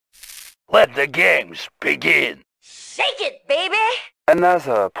Let the games begin. Shake it, baby!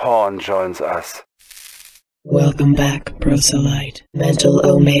 Another pawn joins us. Welcome back, Proselyte. Mental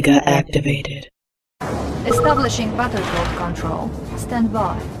Omega activated. Establishing battlefield control. Stand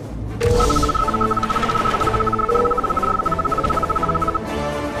by.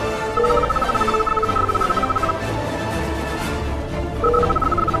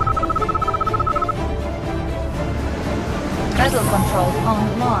 Battle control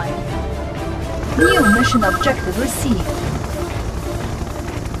online. New mission objective received.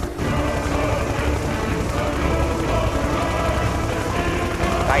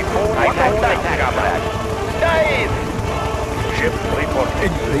 Typhoon attack, comrade. Dive! Ship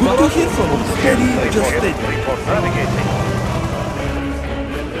reporting. Good to hear from you. Steady, just Ship steady. report navigating.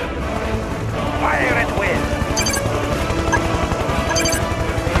 Fire at will.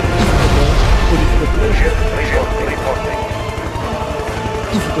 Ship reporting.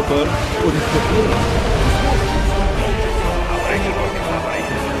 Istopar, Oristopar.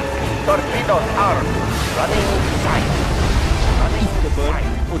 Torpedoes armed. Running sight. Running sight.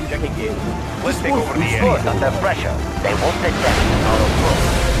 Let's take over the area. Under pressure. They won't detect our approach.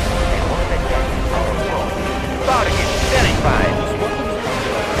 They won't detect our approach. Target verified.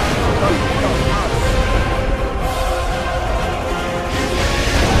 Torpedoes armed.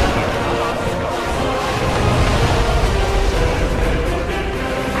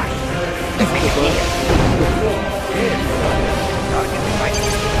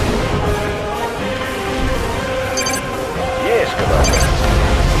 Yes, Commander.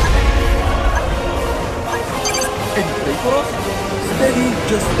 Any for us? Steady,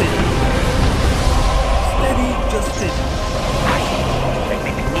 just steady. Steady, just steady.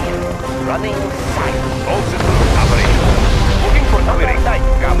 Running sight. All systems operational. Looking for clearing. Tight,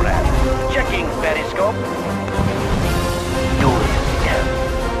 comrade. Checking periscope. Use them.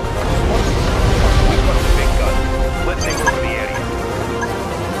 We've got the big gun. Let's take over the area.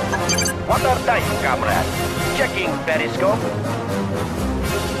 Water tight, comrade. Checking periscope.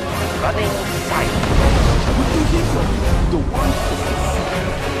 Running sight. Good to hear from you. The one for us.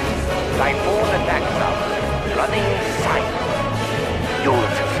 Typhoon attack south. Running sight.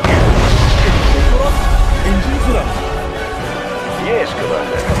 Use scan. Any for us? Engines running. Yes,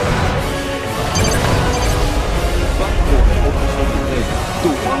 Commander. Backbone opens on the red.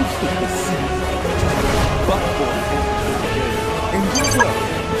 The one for the sea. Backbone opens on the red. Engines running.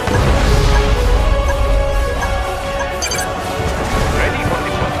 Ready for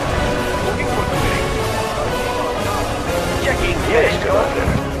deployment. Looking for clearing. Checking periscope.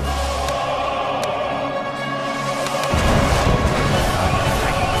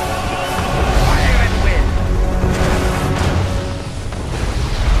 Fire and wind.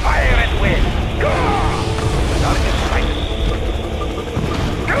 Fire and wind. Target sighted.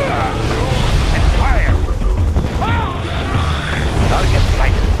 And fire. Target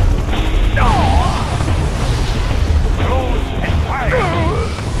sighted. No! Close and fire.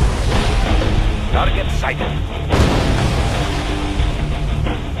 Target sighted.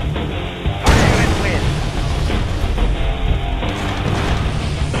 Fire and wind.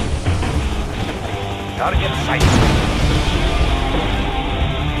 Target sighted.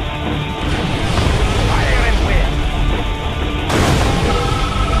 Fire and wind.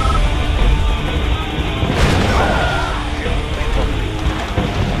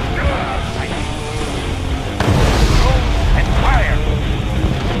 Sighted. Close and fire.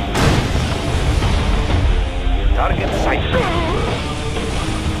 Target sighted.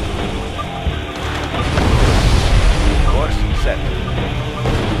 Course set.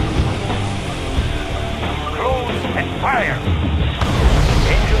 Close and fire.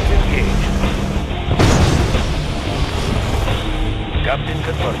 Engines engaged. Captain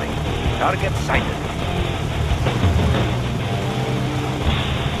confirming. Target sighted.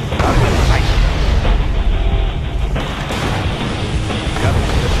 Target sighted.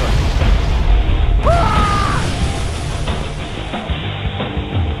 Captain confirming.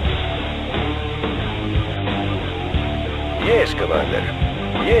 Yes, Commander.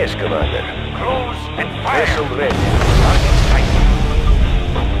 Yes, Commander. Close and fire. Vessel ready. Target sighted.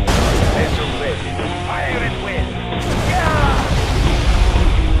 Vessel ready. Fire and wind. Yeah!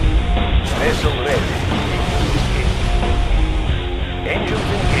 Vessel ready. Engines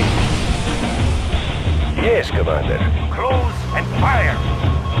engaged. Yes, Commander. Close and fire.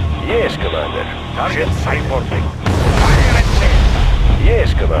 Yes, Commander. Target reporting. Fire and wind.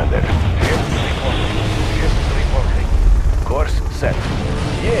 Yes, Commander. Ship reporting. Ship reporting. Course set.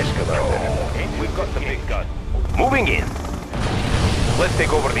 Yes, Commander. We've got the big gun. Moving in. Let's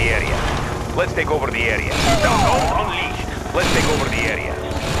take over the area. Let's take over the area. Don't unleash. Let's take over the area.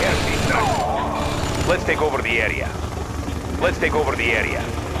 Airspeed Let's take over the area. Let's take over the area.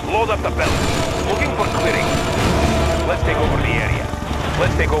 Load up the belt. Looking for clearing. Let's take over the area.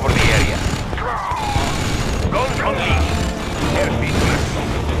 Let's take over the area. Guns unleashed. Airspeed to maximum.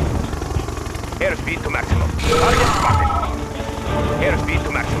 Airspeed to maximum. Target spotted. Airspeed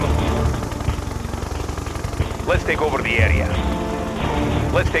to maximum. Let's take over the area.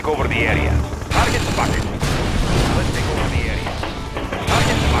 Let's take over the area. Target spotted. Let's take over the area.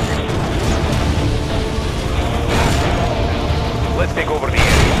 Target spotted. Let's take over the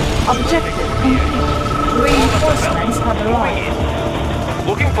area. Objective complete. Reinforcements have arrived.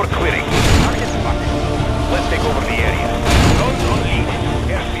 Looking for clearing. Target spotted. Let's take over the area. Guns unleashed.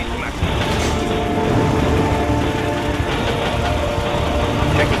 Airspeed to maximum.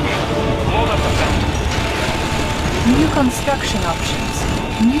 Checking in. Load up the belt. New construction options.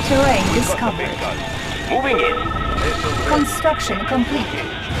 New terrain Got the discovered. big gun. Moving in. Construction complete.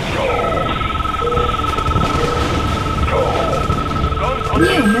 Guns New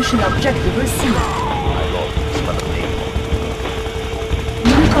unleashed. mission objective received. I lost this mother thing.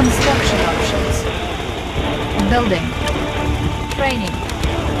 New construction options. Building. Training.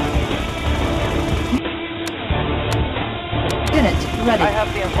 Unit ready. I have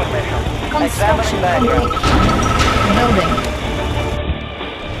the information. Construction Examining background. complete. Building.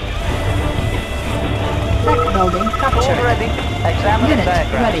 Tech building Tools captured. ready. Examining Unit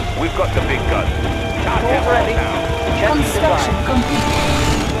background. ready. We've got the big gun. Tools ready. Check Construction design. complete.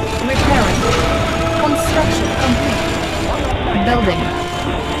 Repairing. Construction complete. Building.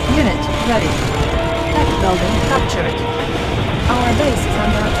 Unit ready. Tech building captured. Our base is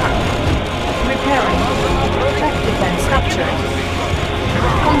under attack. Repairing. Tech defense captured.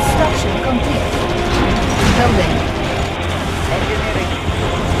 Construction complete. Building. Engineering.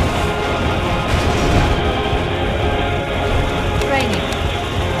 Training.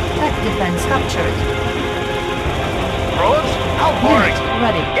 Tech defense captured. Roads? How boring. Unit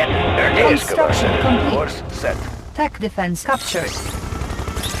ready. Get there. Yes, Construction Commander. complete. Course set. Tech defense captured.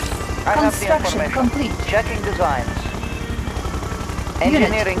 I have the Construction information. complete. Checking designs. Unit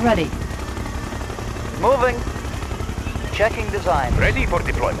Engineering. ready. Moving. Checking design. Ready for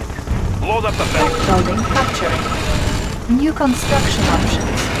deployment. Load up the Tech belt. building captured. New construction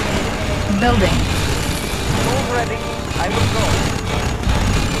options. Building. Tools ready. I will go.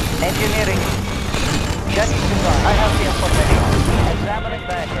 Engineering. Checking design. I have the information. Examining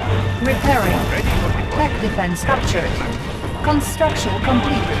background. Repairing. Ready for deployment. Tech defense captured. Construction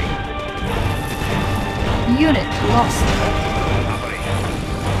complete. Unit lost.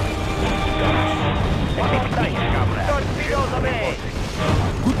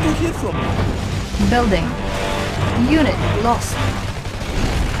 Good to hear from you. Building. Unit lost.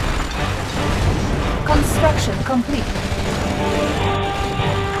 Construction complete.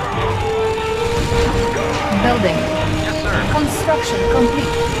 Building. Yes, sir. Construction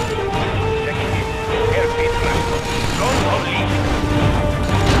complete. Checking in. Airspeed maximum. Guns unleashed.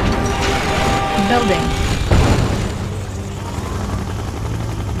 Building.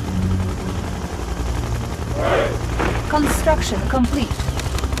 Construction complete.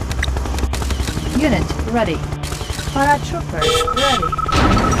 Unit ready. Paratroopers ready.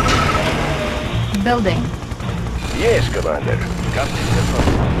 Building. Yes, Commander. Captain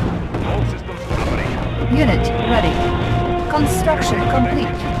confirmed. All systems operational. Unit ready. Construction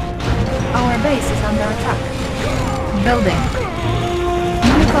complete. Our base is under attack. Building.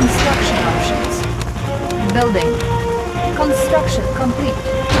 New construction options. Building. Construction complete.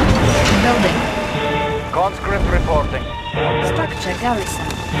 Building. Conscript reporting. Structure garrison.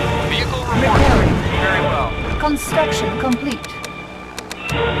 Vehicle Repairing. Very well. Construction complete.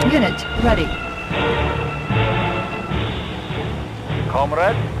 Unit ready.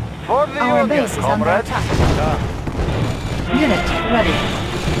 Comrade. For the Our Union, base is under comrade. attack. Unit ready.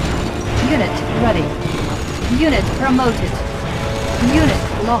 Unit ready. Unit promoted. Unit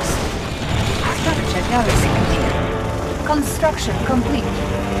lost. Structure garrison. Construction complete.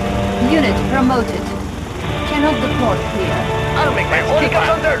 Unit promoted. Cannot deploy clear. I'll make my own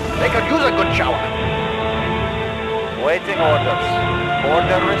under. They could use a good shower. Waiting orders.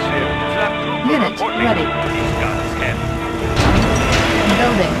 Order received. Unit ready. These guns heavy.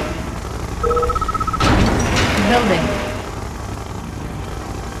 Building. Building.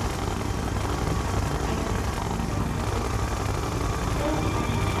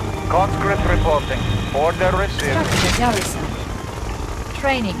 Conscript reporting. Order received. Structure garrison.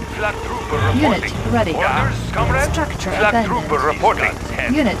 Training. Flat trooper reporting. Unit ready. Orders, comrade. Structure Flat abandoned. trooper reporting.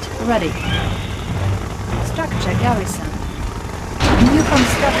 Unit ready. Structure garrison. New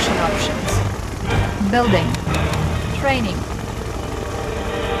construction options. Building. Training.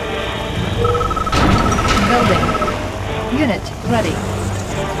 Unit ready.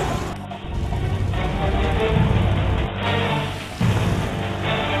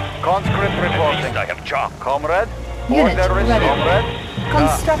 Conscript reporting. I have job. Comrade. Unit Order received. ready. Comrade.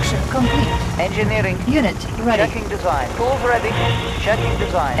 Construction complete. Engineering. Unit ready. Checking design. Tools ready. Checking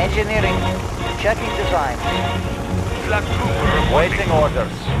design. Engineering. Checking design. Flag trooper Waiting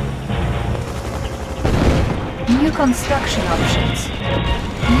orders. New construction options.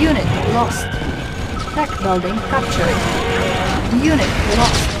 Unit lost. Tech building captured. Unit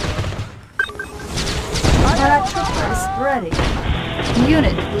lost. Paratroopers ready.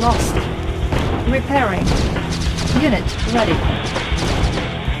 Unit lost. Repairing. Unit ready.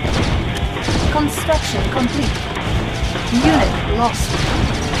 Construction complete. Unit lost.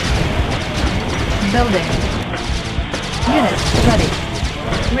 Building. Unit ready.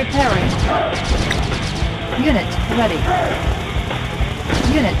 Repairing. Unit ready.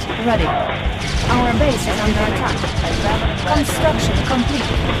 Unit ready. Our base is under attack. Construction complete.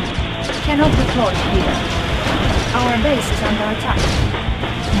 Cannot deploy here. Our base is under attack.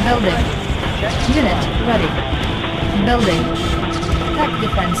 Building. Unit ready. Building. Tech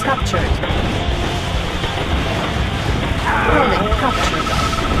defense captured. Building captured.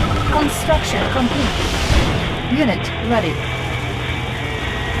 Construction complete. Unit ready.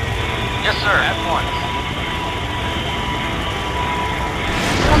 Yes, sir. At once.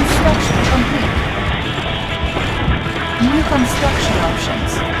 Construction complete. New construction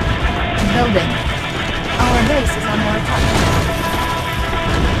options. Building. Our base is under attack.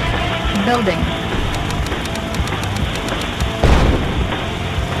 Building.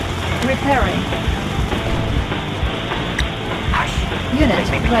 Repairing. Unit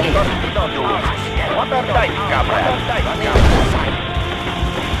ready.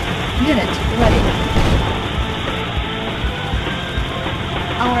 Unit ready.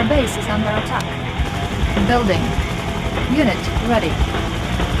 Our base is under attack. Building. Unit ready.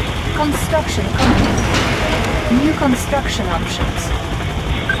 Construction complete. New construction options.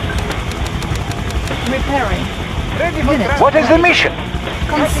 Repairing. Unit What is the ready. mission?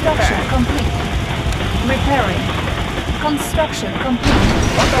 Construction complete. Repairing. Construction complete.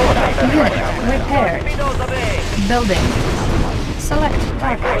 Unit repaired. Building. Select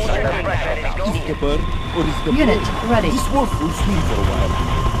target. Skipper, what is the Unit ready. This war will swing for a while.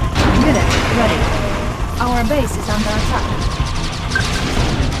 Unit ready. Our base is under attack.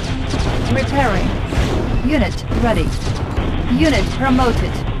 Repairing. Unit ready. Unit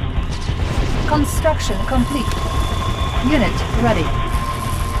promoted. Construction complete. Unit ready.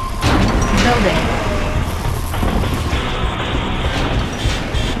 Building.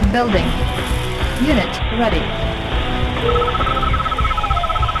 Building. Unit ready.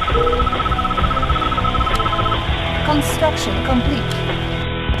 Construction complete.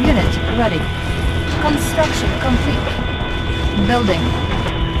 Unit ready. Construction complete. Building.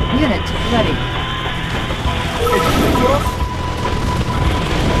 Unit ready.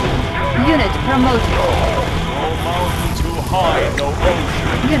 Unit promoted. No mountain too high, no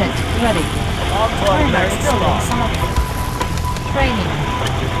ocean. Unit ready. Primary building selected. Training.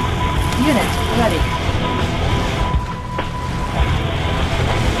 Unit ready.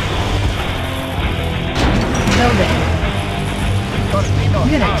 Building.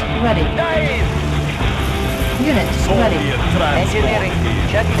 Unit ready. Unit ready. Soviet transport Engineering. here.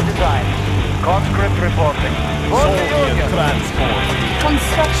 Checking design. Conscript reporting. Soviet transport.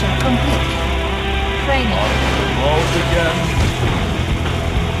 Construction complete. Training. Close again.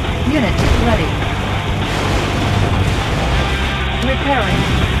 Unit ready. Repairing.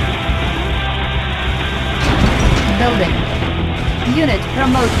 Building. Unit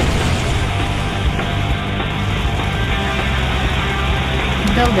promoted.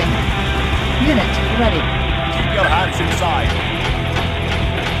 Building. Unit ready. Keep your hands inside.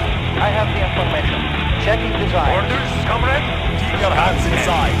 I have the information. Checking design. Orders, comrade? Keep your hands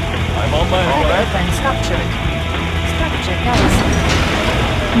inside. I'm on my All way. defense captured. Structure garrison.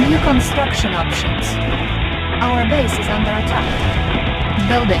 New construction options. Our base is under attack.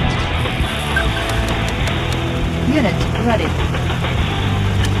 Building. Unit ready.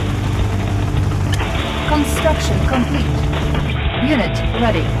 Construction complete. Unit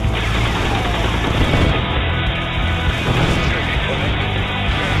ready.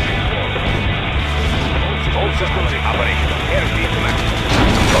 All systems operational. Airspeed to max.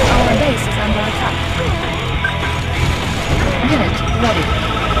 Our base is under attack. Unit ready.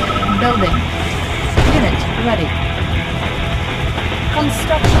 Building. Unit ready.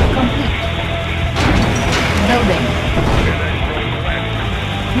 Construction complete. Building.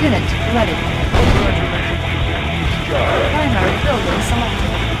 Unit ready. Primary building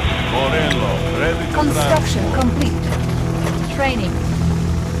selected. Morello, ready to Construction transport. complete. Training.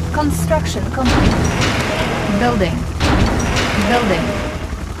 Construction complete. Building. Building.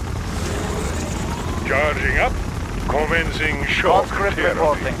 Charging up. Commencing shock Conscript therapy.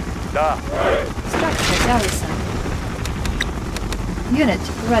 reporting. Da. Structure garrison. Unit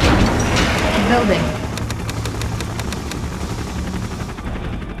ready. Building.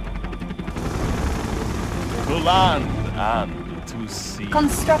 To land and to sea.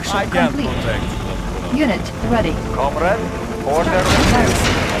 Construction I can complete. protect them. Unit ready. Comrade, order Structure received.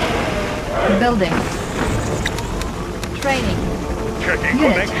 garrison. Building. Training. Checking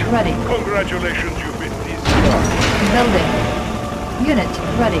Unit connection. ready. Congratulations, you've been discharged. Building. Unit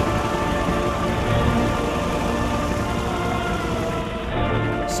ready.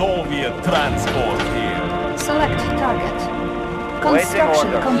 Soviet transport here. Select target. Construction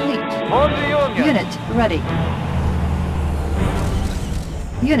orders. complete. For the Union. Unit ready.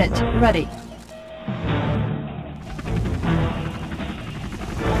 Unit ready.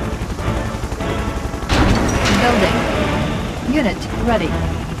 Building. Unit ready.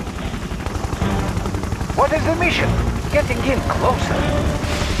 What is the mission? Getting in closer.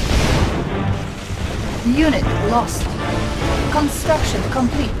 Unit lost. Construction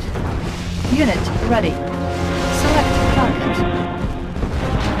complete. Unit ready. Select target.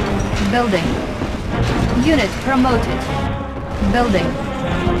 Building. Unit promoted. Building.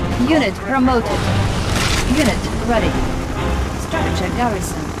 Unit promoted. Unit ready. Structure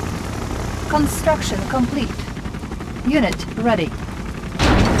garrison. Construction complete. Unit ready.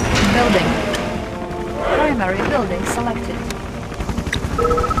 Building. Primary building selected.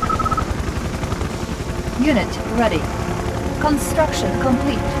 Unit ready. Construction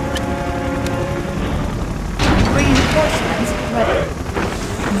complete. Reinforcements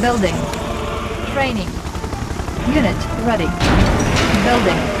ready. Building. Training. Unit ready.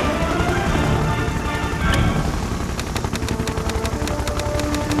 Building.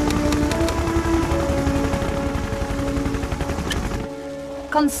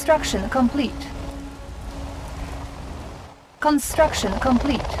 Construction complete. Construction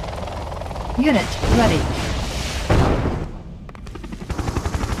complete. Unit ready.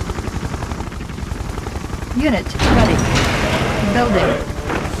 Unit ready. Building.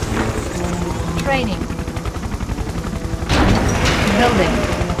 Training. Building.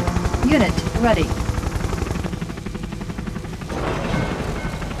 Unit ready.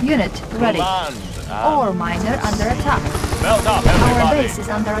 Unit ready. Land and Ore miner under attack. melt up, Our everybody. base is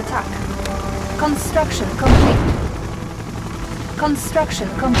under attack. Construction complete. Construction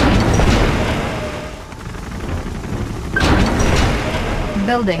complete.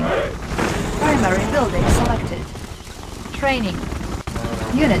 Building. Primary building selected. Training.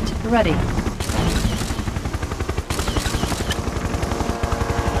 Unit ready.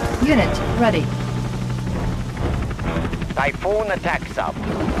 Unit ready. Typhoon attack sub.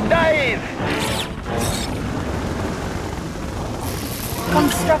 Dive!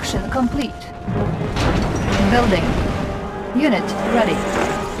 Construction complete. Building. Unit ready.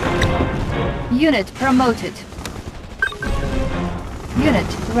 Unit promoted. Unit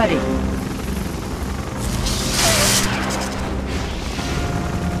ready.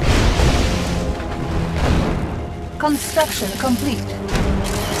 Construction complete.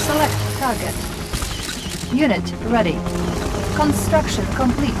 Select target. Unit ready. Construction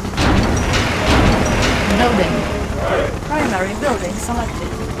complete. Building. Primary building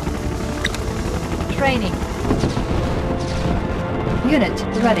selected. Training. Unit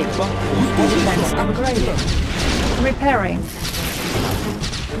ready. Defense upgraded. Repairing.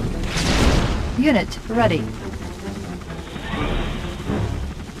 Unit ready.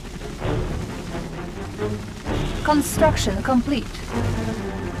 Construction complete.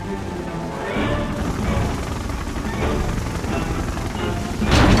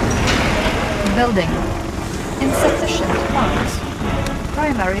 Building. Insufficient funds.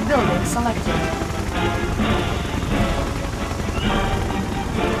 Primary building selected.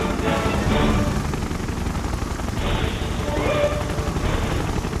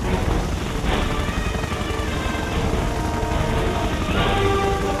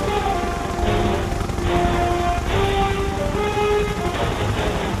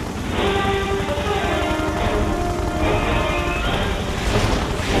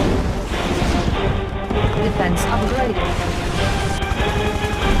 Defense upgraded.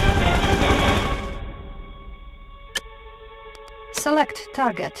 Select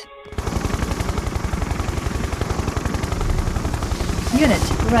target. Unit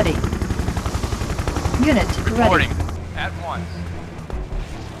ready. Unit ready. Reporting. At once.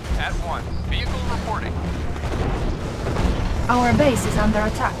 At once. Vehicle reporting. Our base is under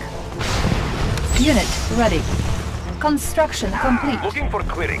attack. Unit ready. Construction complete. Looking for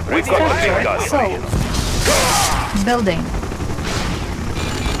clearing. We've got the big gun. Sold. Building.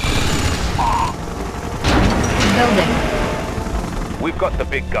 Building. We've got the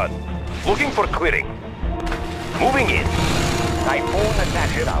big gun. Looking for clearing. Moving in. Typhoon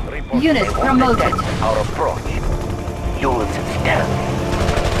attack down. Report. Unit promoted. Our approach. Units stand.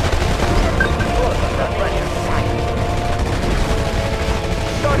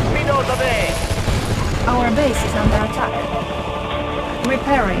 Torpedoes away. Our base is under attack.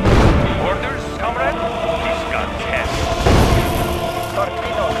 Repairing. Orders, comrade? These guns heavy.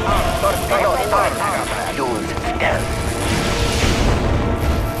 Torpedoes armed. Torpedoes armed. Units stand.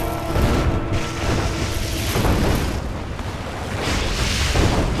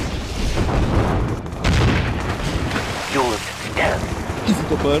 Units stand. Is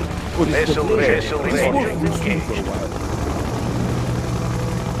it a bird or is it a plane? Vessel This war reporting will stay engaged. for a while.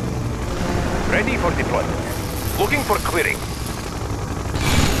 Ready for deployment. Looking for clearing.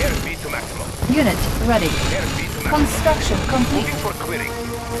 Airspeed to maximum. Unit ready. Airspeed to maximum. Construction complete. Looking for clearing.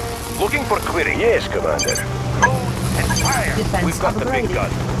 Looking for clearing. Yes, Commander. Load and fire. Defense We've got the big upgraded.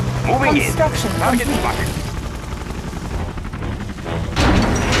 gun. Moving Construction in. Target complete. spotted.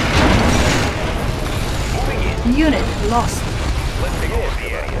 Moving in. Unit lost. Let's take over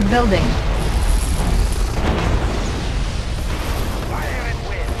the area. Building. Fire and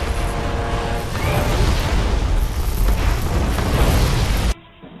wind.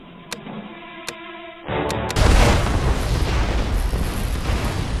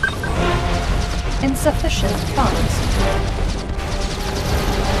 Insufficient funds.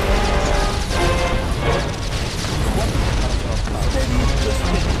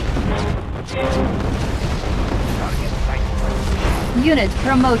 Unit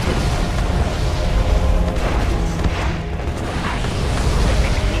promoted.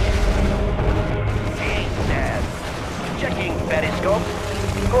 Checking periscope.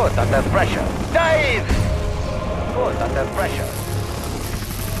 Good under pressure. Dive! Good under pressure.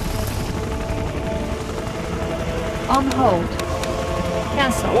 On hold.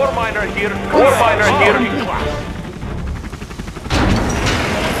 Cancel. War miner here. War miner here.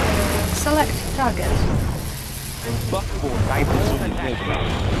 Select target. Backbone opportunity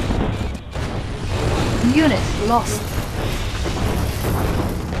ready. Unit lost.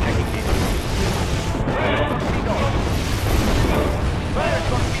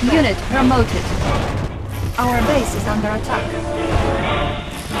 Unit promoted. Our base is under attack.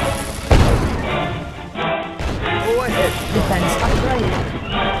 Go ahead. Defense upgraded.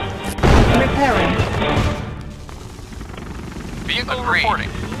 Repairing. Vehicle reporting.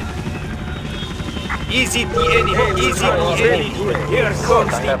 Easy the enemy. Easy the enemy. Here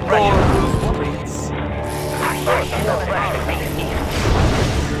comes the pressure.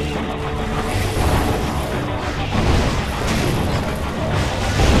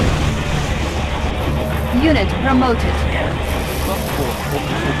 Unit promoted. Backbone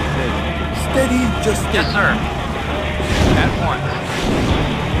opportunity ready. Steady, just Yes, steady. sir. At once.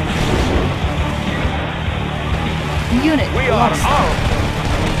 Unit We are lost. armed.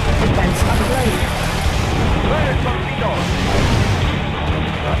 Defense upgraded. Fire torpedoes.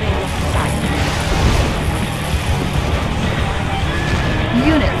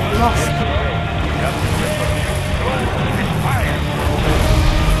 Unit lost.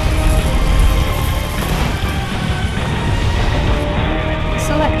 Fire.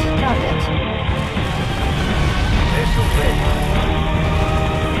 Select target. Vessel ready.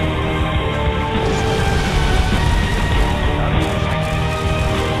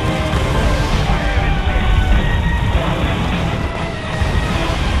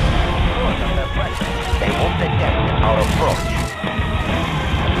 They won't detect our approach.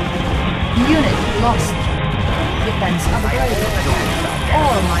 Unit lost. Defense upgraded.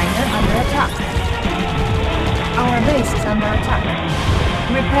 Ore miner under attack. Our base is under attack.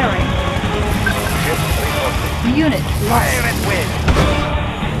 Repairing. Ship reporting. Unit lost. Fire and wind.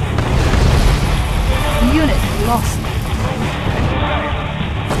 Unit lost.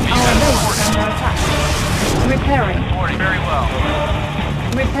 Our base is under attack. Repairing. Reporting very well.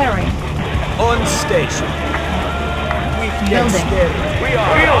 Repairing. On station. Building. We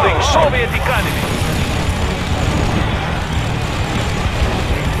are building Soviet economy.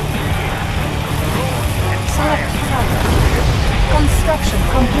 Select target. Construction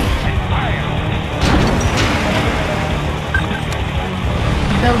complete.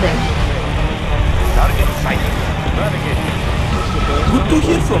 Building. Target sighted. Navigate. Good to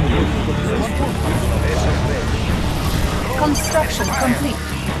hear from you. Construction complete.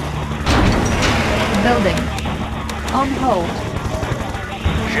 Building. On hold.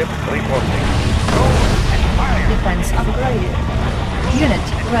 Ship reporting. Roll and fire. Defense upgraded. Unit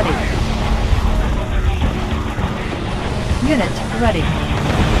ready. Unit ready.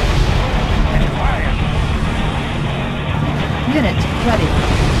 Unit ready.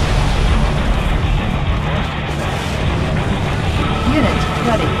 Unit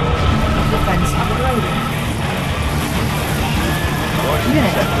ready. Defense upgraded.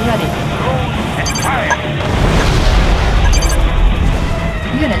 Unit ready.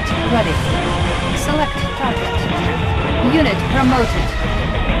 Unit ready. Select target. Unit promoted.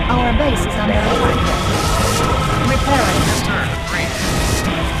 Our base is under attack. Repairing.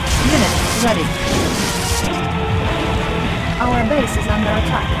 Unit ready. Our base is under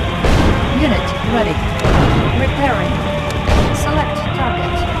attack. Unit ready. Repairing. Select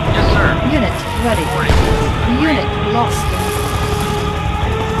target. Yes, sir. Unit ready. Unit lost.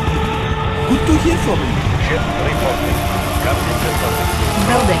 Good to hear from you. Ship reporting. Captain reporting.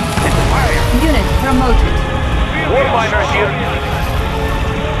 Building. Fire! Unit promoted. War miners here.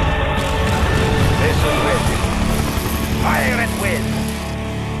 Vessel ready. Fire at will.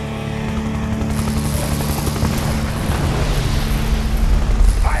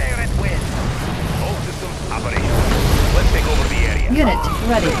 Fire at will. All systems operational. Let's take over the area. Unit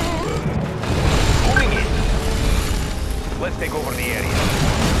ready. Moving in. Let's take over the area.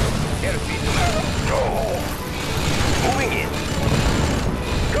 Airspeed. Go. Moving in.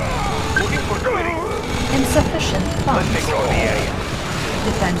 Looking for clearing. Insufficient Let's funds. take over the area.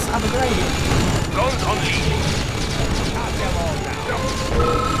 Defense upgraded. Guns on G.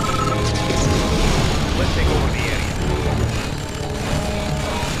 Let's take over the area.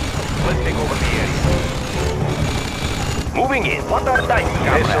 Let's take over the area. Moving in. What are dice,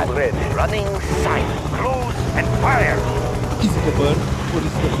 Vessel ready. Running silent. Close and fire. Is it a burn or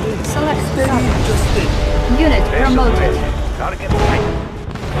is it a flame? Select Steady, target. just steady. Unit Vessel promoted. ready. Target sight.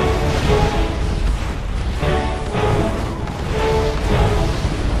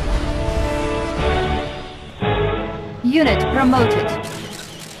 Unit promoted.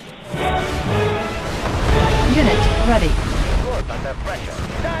 Unit ready. Good under pressure.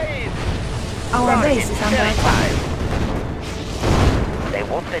 Dive. Our base is under attack. They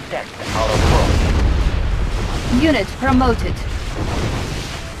won't detect our approach. Unit promoted.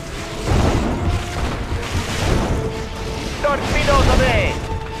 Torpedoes away.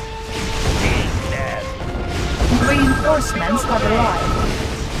 Reinforcements have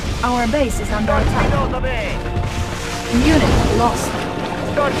arrived. Our base is under attack. Torpedoes away. Unit lost.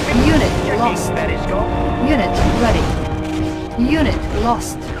 Unit lost. Periscope. Unit ready. Unit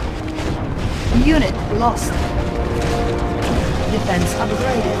lost. Unit lost. Defense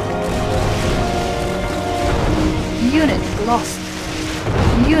upgraded. Unit lost.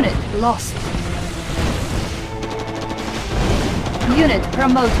 Unit lost. Unit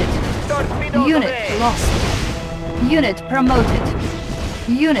promoted. Torpedoes Unit away. lost. Unit promoted.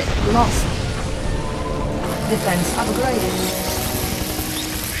 Unit lost. Defense upgraded.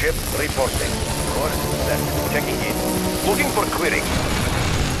 Ship reporting. Course set. Checking in. Looking for clearing.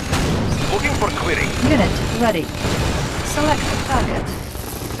 Looking for clearing. Unit ready. Select target.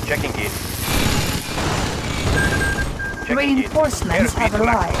 Checking in. Checking Reinforcements in. have Airspeed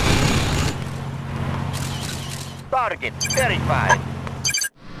arrived. Target verified.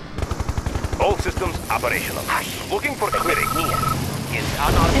 All systems operational. Looking for clearing. Is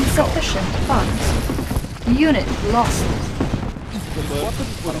on our Insufficient funds. Unit lost. Is it a burn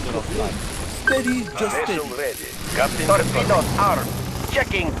or is it a flame? Steady, just steady. vessel ready. Captain torpedoes armed.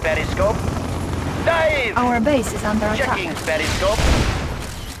 Checking periscope. Dive. Our base is under Checking attack. periscope.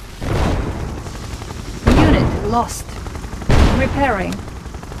 Unit lost. Repairing.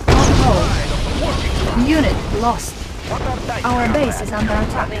 On hold. Unit lost. What are dice? Our base is under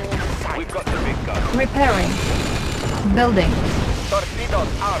attack. We've got the big gun. Repairing. Building. Torpedoes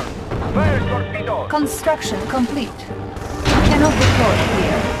armed. Fire torpedoes. Construction complete. Cannot deploy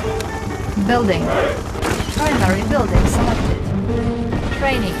here. Building. Primary building selected.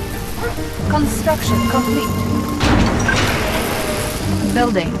 Training. Construction complete.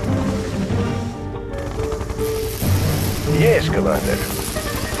 Building. Yes, Commander.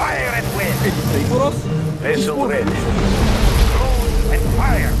 Fire at will. Anything for us? Vessel This ready. one. Cruise and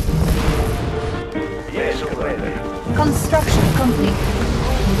fire. Yes, Commander. Construction complete.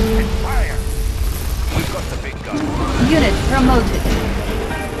 And fire. We've got the big gun. Unit promoted.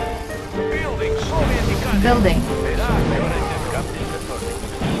 Building Soviet economy. Building. Captain reporting.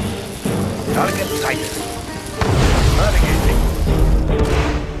 Target sighted. Navigating.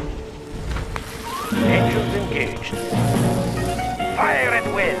 Engines engaged. Fire at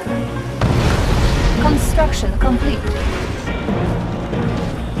will. Construction complete.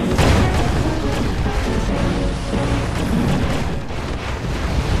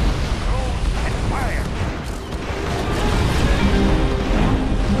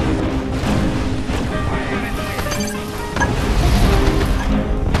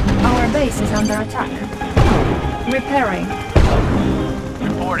 base is under attack. Repairing.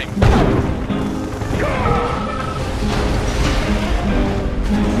 Reporting.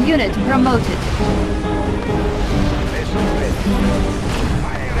 Unit promoted.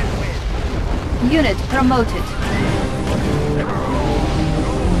 Unit promoted.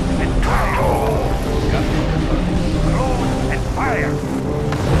 Close and fire!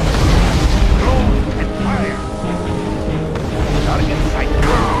 Close and fire! Target sighted.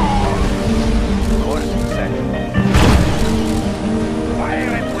 Course set.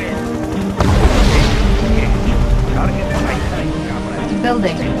 Fire and wind. Target sighted, comrade.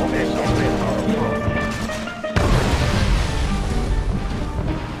 Building.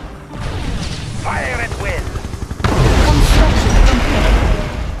 Fire and wind. Construction complete.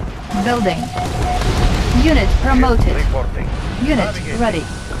 Building. Unit promoted. Reporting. Unit ready.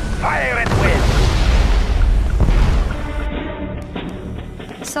 Fire and wind.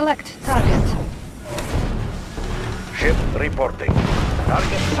 Select target. Ship reporting.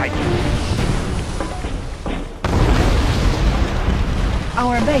 Target sighted.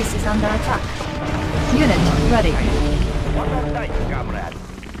 Our base is under attack. Unit ready. What night, comrade?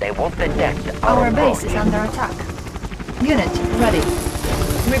 They won't detect Our base is under attack. Unit ready.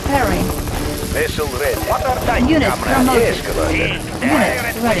 Repairing. Vessel ready. What night, Unit comrade? promoted. Yes, commander.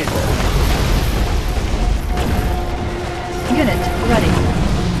 Unit ready. Unit ready.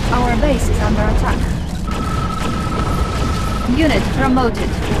 Our base is under attack. Unit promoted.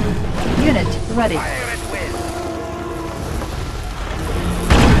 Unit ready. Fire and wind.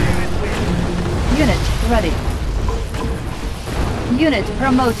 Unit ready. Unit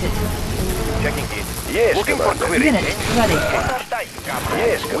promoted. Checking in. Yes, looking for query. Unit ready.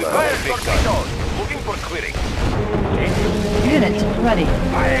 Yes, commander. We fire torpedoes. Looking for query. Unit ready.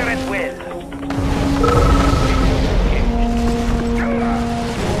 Fire and wind.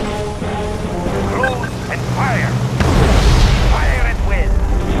 Close and fire. Fire and wind.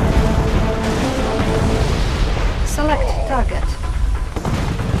 Select target.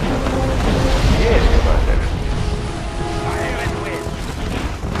 Yes, commander. Fire and wind.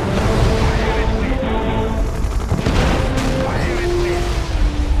 Fire and wind. Fire and wind.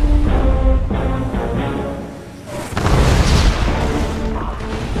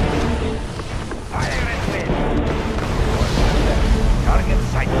 Fire and wind. Target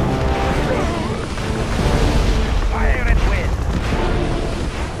sighted. Fire and wind.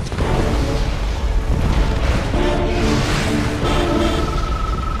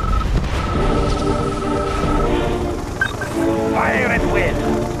 Fire and wind.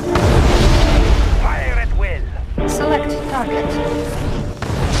 Fire and wind. Select target.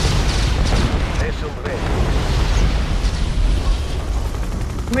 Vessel ready.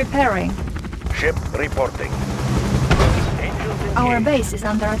 Repairing. Ship reporting. Angels in Our gate. base is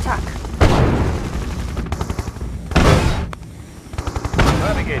under attack.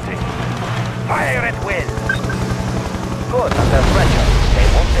 Navigating. Fire and wind. Good under pressure. They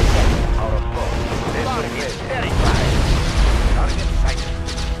won't detect our approach. Vessel ready. Very fine. Target sighted.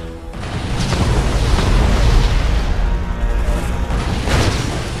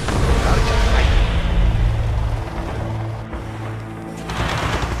 Target sighted.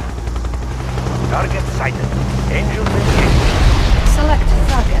 Target sighted. Angels in gate. Select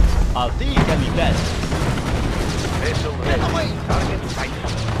target. I'll see you can be best. Vessel ready. Target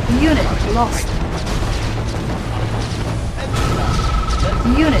sighted. Unit lost.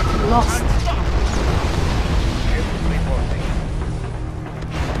 Unit lost. Ship reporting.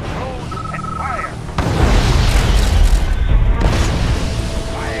 Close and fire.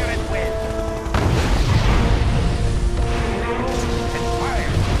 Fire and wind. Close and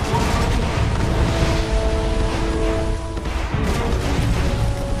fire.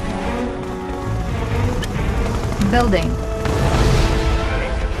 Building.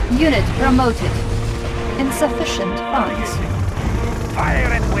 Unit promoted. Insufficient funds.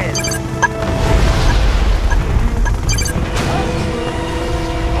 Fire and wind.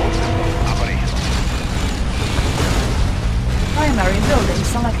 Operation. Primary building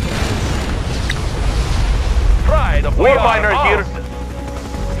selected. Pride of Warbiner here.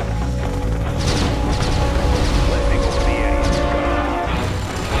 Letting over the area.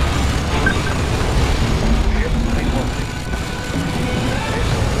 Ships reporting.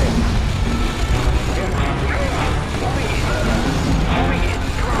 Vessel ready. Moving in. Moving in.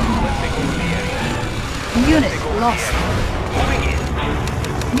 Letting over the area. Unit lost. Moving in.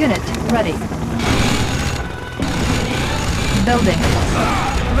 Unit ready. Building.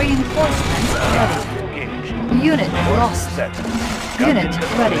 Reinforcements ready. Engaged. Unit lost. Set. Unit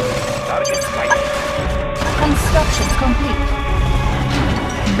ready. Target sighted. Construction complete.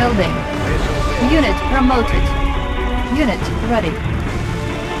 Building. Unit promoted. Unit ready.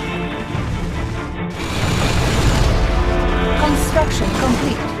 Construction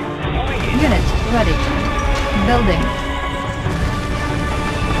complete. Unit ready. Building.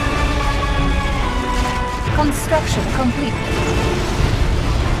 Construction complete.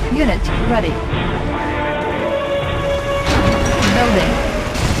 Unit ready. Building.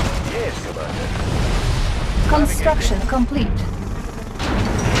 Yes, Commander. Construction complete.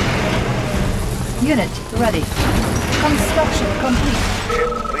 Unit ready. Construction complete.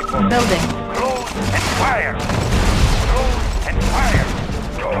 Building. Close and fire! Close and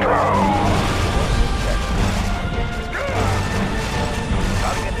fire!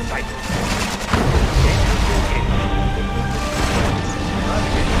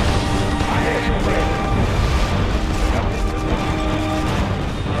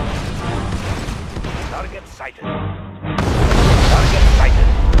 Target sighted. Target sighted. Target sighted.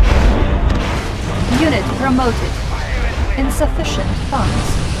 Unit promoted. Insufficient funds.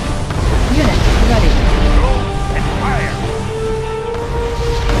 Unit ready. Close and fire!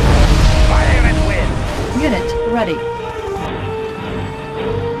 Fire and wind! Unit ready.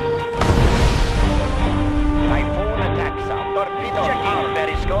 Typhoon attack sound. Torpedo arm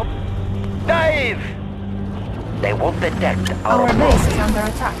periscope. Dive! They won't detect Our base is under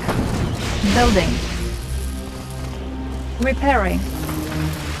attack. Building. Repairing.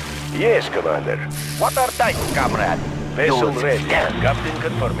 Yes, Commander. What are tight, comrade? Vessel ready. Captain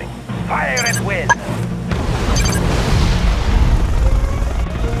confirming. Fire and wind!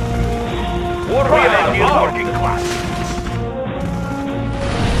 Warrior engine working class.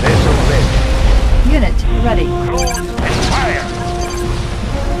 Vessel ready. Unit ready. Close and fire!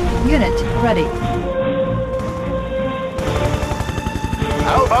 Unit ready.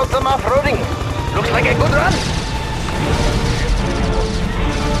 How about some off-roading? Looks like a good run.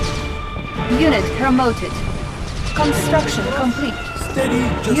 Unit promoted. Construction complete.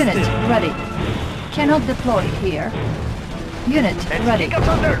 Unit ready. Cannot deploy here. Unit ready. Kick us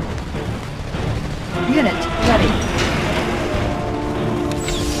under. Unit ready.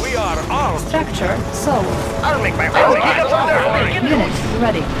 We are armed. Structure sold. I'll make my way. Kick us under. Unit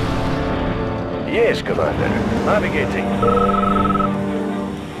ready. Yes, Commander. Navigating.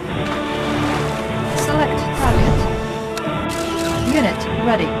 Select target. Unit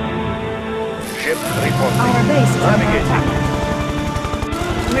ready. Ship reporting. Our base is under Navigating. attack.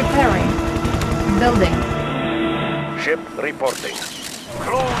 Repairing. Building. Ship reporting.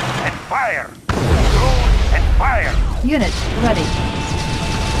 Close and fire. Close and fire. Unit ready.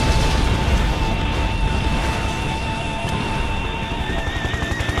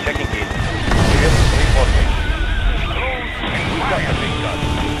 Checking in. Ship reporting. Close and fire.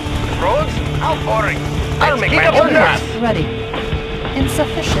 Roads outpouring. I'll make my own path. Unit ready.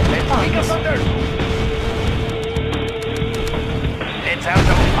 Insufficient Kick us funds. under. Let's have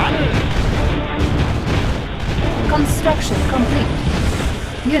some fun. Construction complete.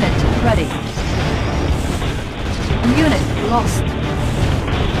 Unit ready. Unit lost.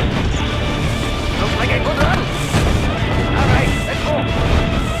 Looks like a good run. All right, let's go.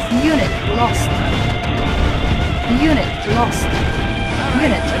 Unit lost. Unit lost.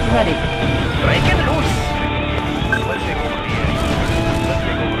 Unit ready. Break and loose. Let's take over the area. Let's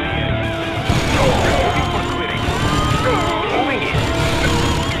take over the area. Moving for clearing. Moving in.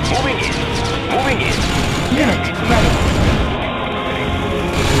 Moving in. Moving in. Unit ready.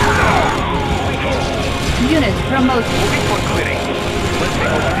 Unit promoted. Moving for clearing. Let's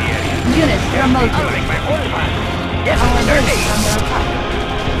take over the area. Unit I'll promoted. make my own path. Yes, Our sir. base is under attack.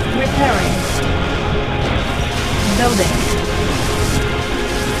 Repairing. Building.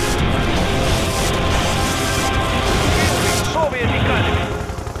 Soviet economy.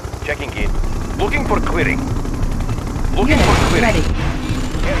 Checking in. Looking for clearing. Looking Unit for clearing. ready.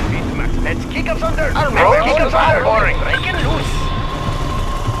 Airspeed max. Let's kick us under. I'll make my own path. Boring. Break and loose.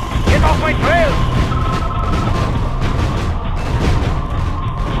 Get off my trail.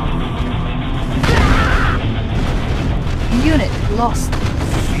 Unit lost.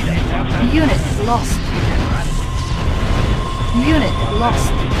 Unit lost. Unit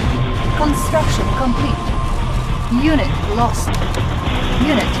lost. Construction complete. Unit lost.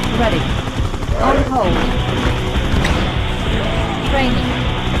 Unit ready. On hold. Training.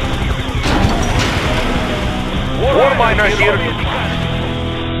 War miner here.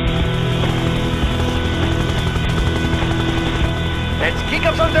 Let's kick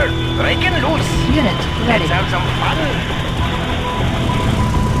us under. Break and loose. Unit ready. Let's have some fun.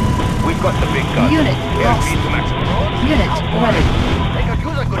 We've got the big gun. Unit lost. Airspeed maximum. Unit ready. They could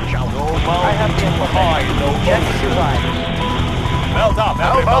use a good shout. No, I have the information. Jet survives. Melt up,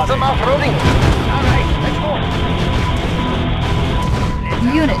 How about some everybody. off-roading? All right, let's go.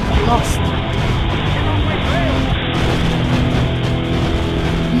 Unit lost. Get off my trail.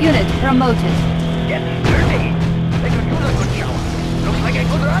 Unit promoted. Getting dirty. They could use a good shower. Looks like a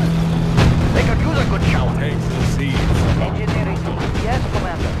good run. They could use a good shower. Takes the seeds. Engineering. Yes,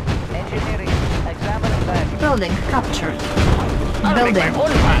 Commander. Engineering. Examining value. Building captured. I'll make my Building.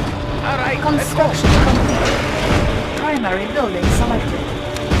 own plan. All right, Construction complete. Primary building selected.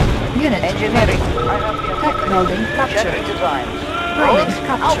 Unit Engineering. ready. I have the Tech building Checking captured. designs. Building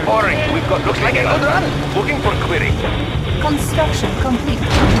How captured. boring. We've got looks like a good run. Looking for query. Construction complete.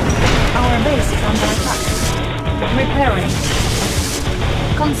 Our base is under attack. Repairing.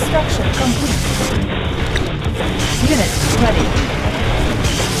 Construction complete. Unit ready.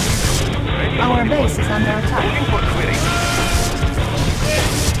 Our base is under attack. Looking for query.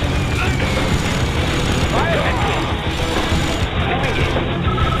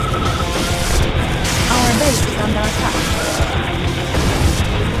 Our base is under attack.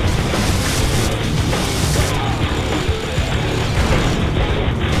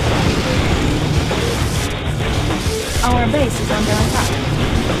 Our base is under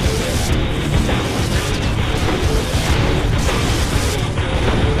attack.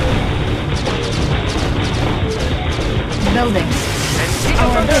 Building.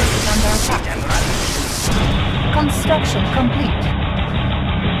 Our base is under attack. Construction complete.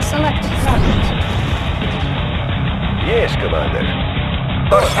 Select target. Yes, Commander.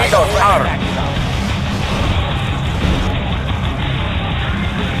 Torpedoes armed.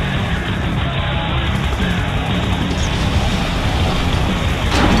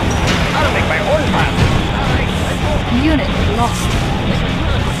 I'll make my own path. All right, let's go. Unit lost.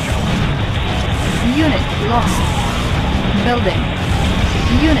 Unit lost. Building.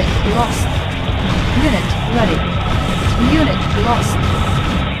 Unit lost. Unit ready. Unit lost.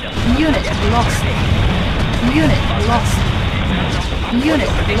 Unit lost. Unit lost.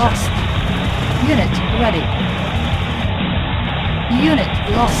 Unit lost. Unit ready. Unit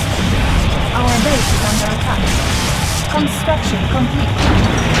lost. Our base is under attack. Construction complete.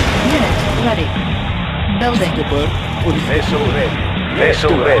 Unit ready. Building. Vessel ready.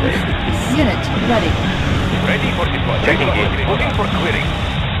 Vessel ready. Unit ready. Ready for deployment. Checking in. Looking for query.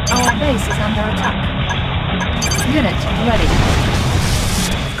 Our base is under attack. Unit ready.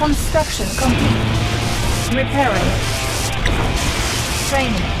 Construction complete. Repairing.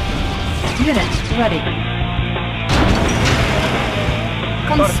 Training. Unit ready.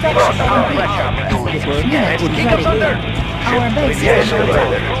 Construction complete. Unit ready. Our base is Yes, under attack.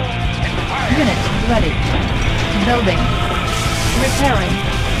 Commander. Unit ready. Building. Repairing.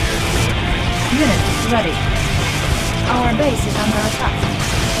 Unit ready. Our base is under attack.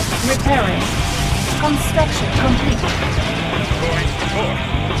 Repairing. Construction complete.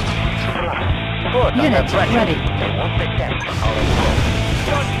 Good. Unit ready. They won't take that.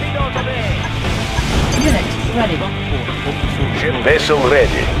 Torpedoes away. Unit ready. Ship vessel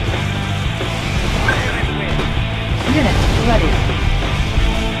ready. Unit ready.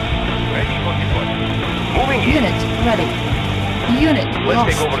 Ready for deployment. Moving in. Unit ready. Unit Let's lost.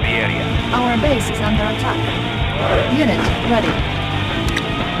 take over the area. Our base is under attack. Unit ready.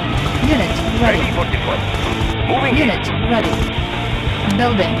 Unit Ready ready. for deployment. Moving Unit ready.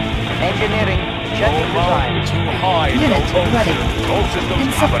 Building. Engineering. Checking designs. Too high. Unit ready. in. All systems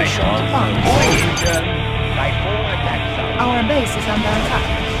Insufficient operational. funds. Moving in. Typhoon attack zone. Our base is under attack.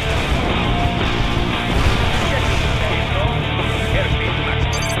 Airspeed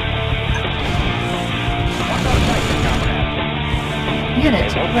maximum. What's our flight, comrade?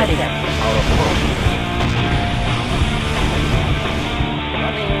 Unit ready. Out of course.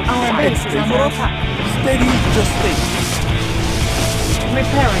 Our base is under attack. Steady, just stay.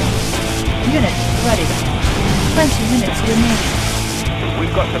 Repairing. Unit ready. 20 minutes remaining.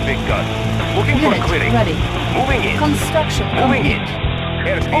 We've got the big gun. Looking Unit for query. ready. Moving in. Construction Moving in. complete.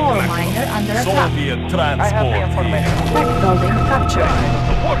 Airspeed Ore maximum. miner under attack. Soviet I have the transport. information. Tech building captured.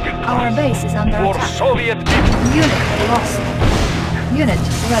 Working Our base is under for attack. Soviet Unit lost. Unit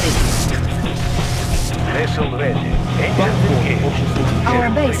ready. vessel ready. Engines engaged. Our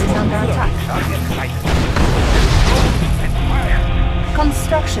base is under attack. Target sighted. And fire.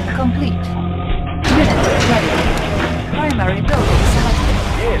 Construction complete. Unit ready. Primary building selected.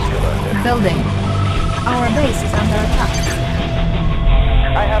 Yes, Commander. Building. Our base is under attack.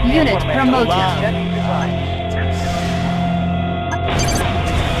 I have the Unit information. promoted. Checking designs.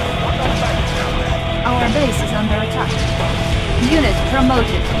 Our base is under attack. Unit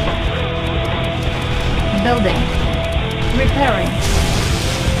promoted. Building. Repairing.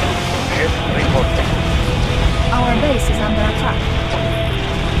 Ship reporting. Our base is under attack.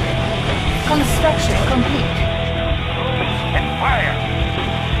 Construction complete. And fire!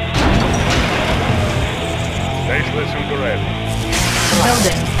 Stationless and ready.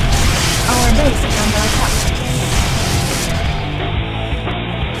 Building. Our base is under attack.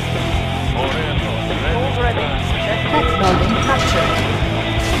 Tools ready. Tech building captured.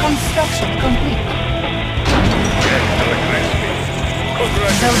 Construction complete. Yes, electricity.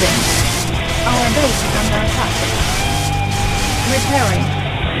 Building. Our base is under attack. Repairing.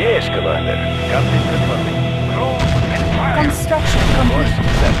 Yes, Commander. Captain confirming. Close and fire! Construction Course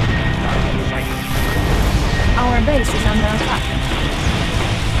complete. set. Our base is under attack.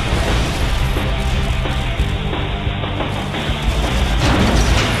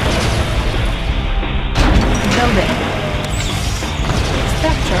 Building.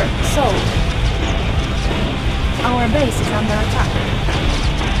 Structure sold. Our base is under attack.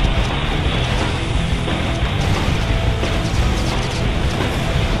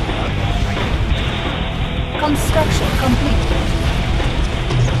 Construction complete.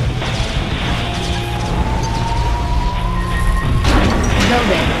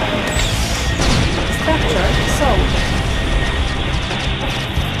 Building. Structure sold.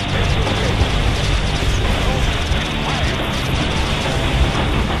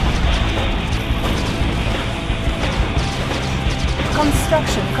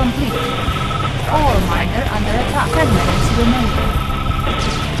 Construction complete. Ore miner under attack. 10 minutes remaining.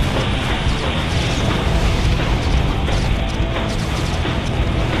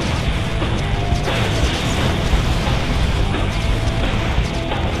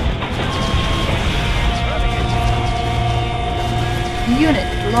 Unit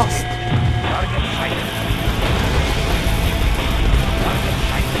lost. Target sighted. Target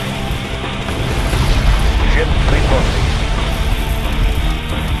sighted. Ship reporting.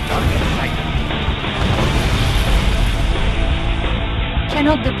 Target sighted.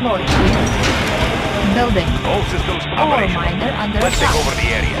 Cannot deploy here. Building. All systems Ore operational. miner under Let's take attack. over the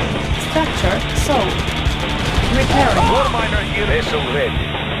area. Structure sold. Repairing. War miner here. Vessel ready.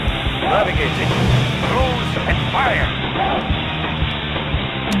 Navigating. Close and fire.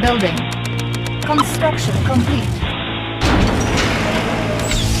 Building. Construction complete.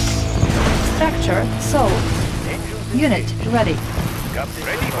 Structure sold. Unit ready. Captain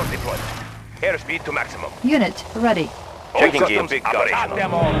ready for deployment. Airspeed to maximum. Unit ready. Checking systems operational. Shut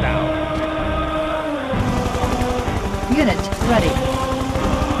them all down. Unit ready.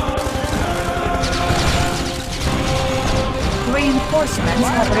 Reinforcements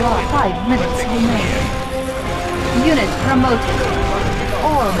have arrived. 5 minutes remaining. Unit promoted.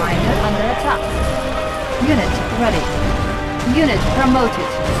 Ore miner under attack. Unit ready. Unit promoted.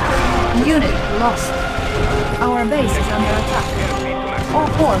 Unit lost. Our base is under attack. All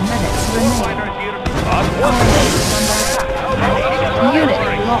 4 minutes remain. Our base is under attack. Unit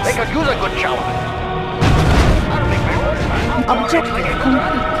lost. They could use a good shower. Objective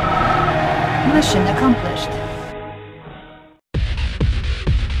complete. Mission accomplished.